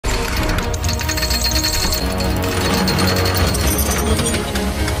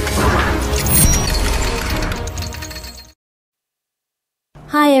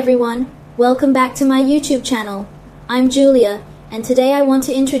Hi everyone, welcome back to my YouTube channel. I'm Julia, and today I want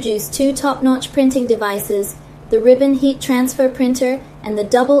to introduce two top-notch printing devices, the Ribbon Heat Transfer Printer and the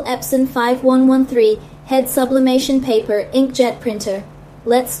double Epson 5113 head sublimation paper inkjet printer.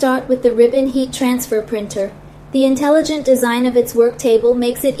 Let's start with the Ribbon Heat Transfer Printer. The intelligent design of its work table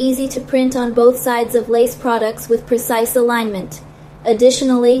makes it easy to print on both sides of lace products with precise alignment.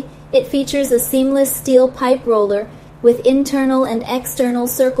 Additionally, it features a seamless steel pipe roller with internal and external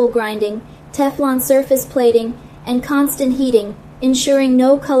circle grinding, Teflon surface plating, and constant heating, ensuring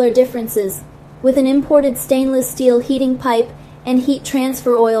no color differences. With an imported stainless steel heating pipe and heat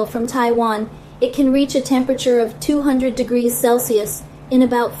transfer oil from Taiwan, it can reach a temperature of 200 degrees Celsius in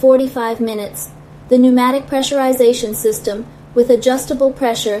about 45 minutes. The pneumatic pressurization system, with adjustable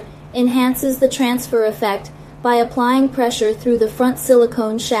pressure, enhances the transfer effect by applying pressure through the front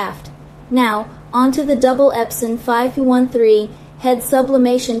silicone shaft. Now, onto the double Epson 5113 head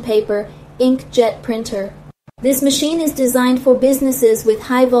sublimation paper inkjet printer. This machine is designed for businesses with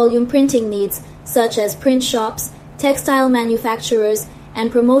high-volume printing needs, such as print shops, textile manufacturers,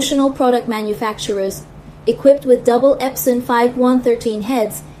 and promotional product manufacturers. Equipped with double Epson 5113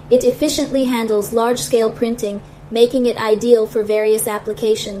 heads, it efficiently handles large-scale printing, making it ideal for various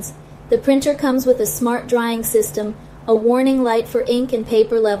applications. The printer comes with a smart drying system, a warning light for ink and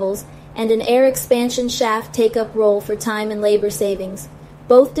paper levels, and an air expansion shaft take-up roll for time and labor savings.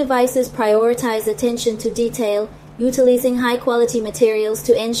 Both devices prioritize attention to detail, utilizing high-quality materials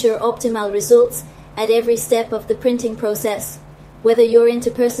to ensure optimal results at every step of the printing process. Whether you're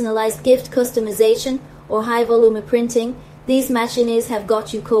into personalized gift customization or high-volume printing, these machines have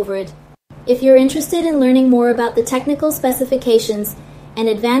got you covered. If you're interested in learning more about the technical specifications and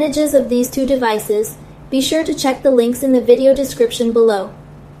advantages of these two devices, be sure to check the links in the video description below.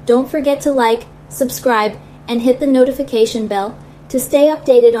 Don't forget to like, subscribe, and hit the notification bell to stay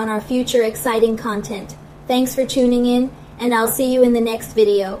updated on our future exciting content. Thanks for tuning in, and I'll see you in the next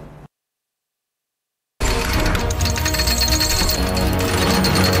video.